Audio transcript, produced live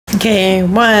Okay,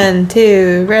 1,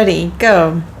 2, ready,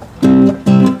 go.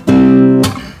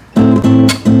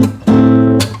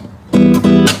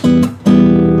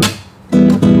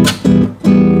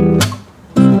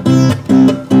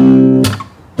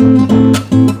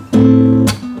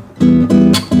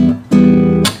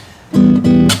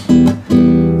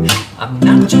 I'm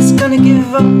not just gonna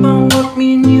give up on what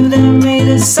me and you that made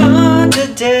us on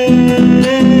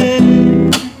today.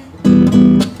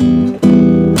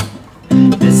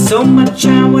 There's so much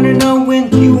I wanna know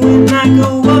when you and I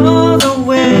go all the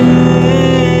way.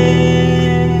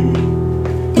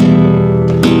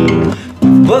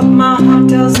 What my heart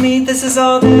tells me, this is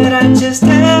all that I just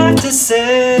have to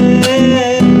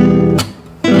say.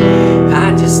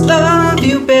 I just love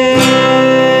you, babe.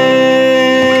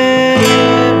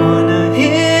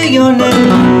 Your name.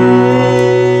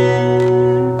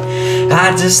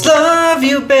 I just love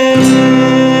you, babe.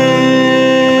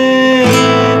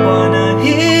 Wanna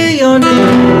hear your name.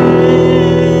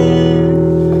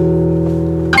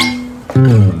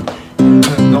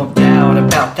 No doubt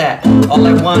about that. All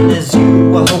I want is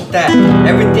you. I hope that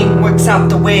everything works out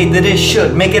the way that it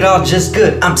should. Make it all just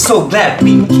good. I'm so glad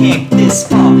we came this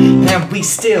far, and we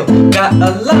still got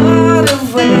a lot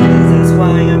of ways. That's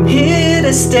why I'm here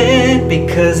to stay,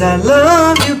 because I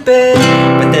love you, babe.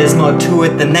 But there's more to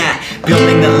it than that.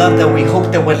 Building the love that we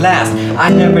hope that would last. I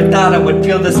never thought I would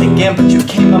feel this again, but you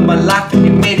came in my life and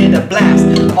you made it a blast.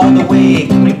 All the way,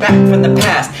 coming back from the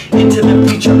past into the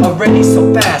future already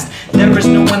so fast. There's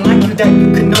no one like you that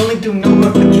you can only do no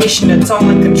replication, it's all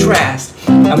in contrast.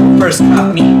 And what first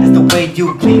caught me is the way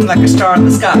you gleam like a star in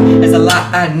the sky. There's a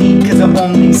lot I need, cause I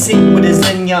only see what is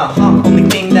in your heart. Only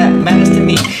thing that matters to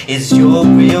me is your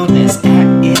realness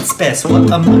at its best.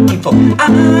 What I'm looking for,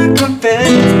 I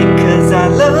confess, because I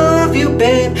love you,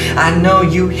 babe. I know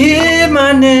you hear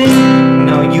my name,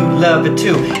 know you love it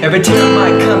too. Every time I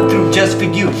come through just for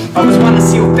you, always wanna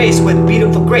see your face with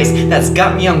beautiful grace. That's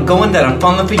got me, I'm going, that I'm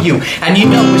falling for you. And you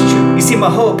know it's true, you see my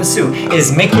whole pursuit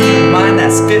is making you mine,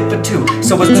 that's fit for two.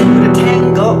 So it's two to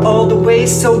tango all the way,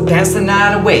 so dance the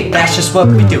night away. That's just what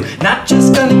we do. Not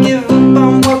just gonna give up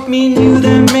on what me and you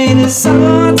that made us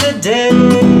all today.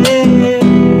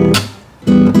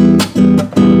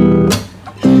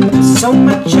 There's so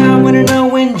much I wanna know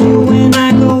when you and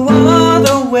I go all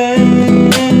the way.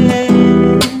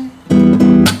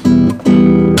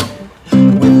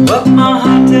 With what my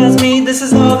heart tells me, this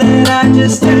is all that I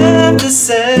just have to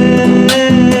say.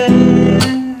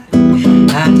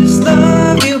 I just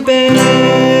love you, babe.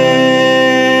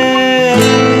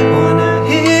 Wanna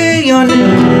hear your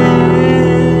name.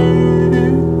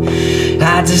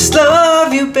 I just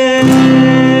love you, babe.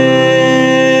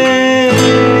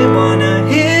 Wanna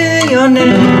hear your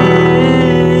name.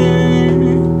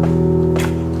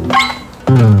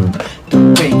 The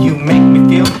way you make me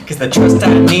feel, cause the trust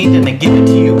I need and I give it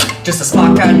to you. Just a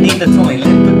spark I need that's only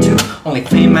lit for two. Only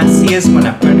flame I see is when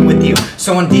I burn with you.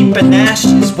 So I'm deep in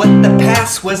ashes, what the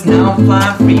past was, now I'm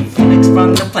flying free, phoenix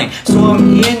from the flame. So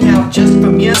I'm here now just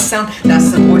from your sound.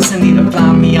 That's the voice I need to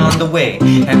fly me on the way.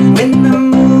 And when the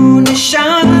moon is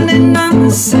shining on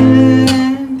the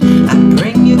sand, I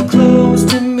bring you close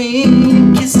to me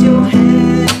and kiss your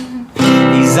hand.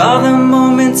 These are the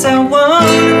moments I want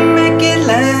to make it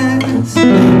last.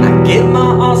 I give my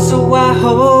all, so I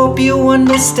hope you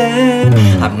understand.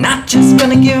 I'm not just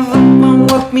gonna give up on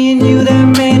what me and you that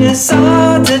made us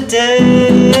all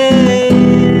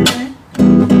today.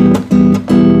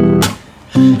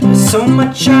 There's so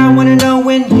much I wanna know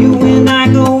when you and I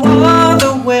go all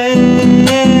the way.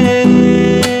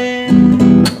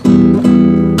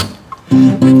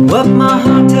 With what my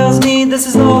heart tells me, this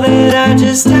is all that I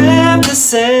just have to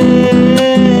say.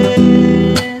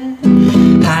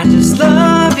 I just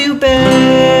love you, babe.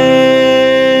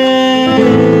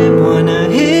 Wanna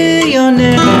hear your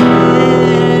name.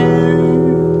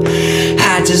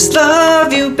 I just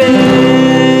love you, babe.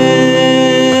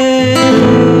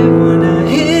 Wanna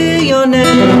hear your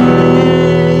name.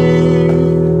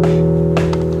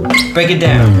 Break it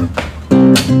down.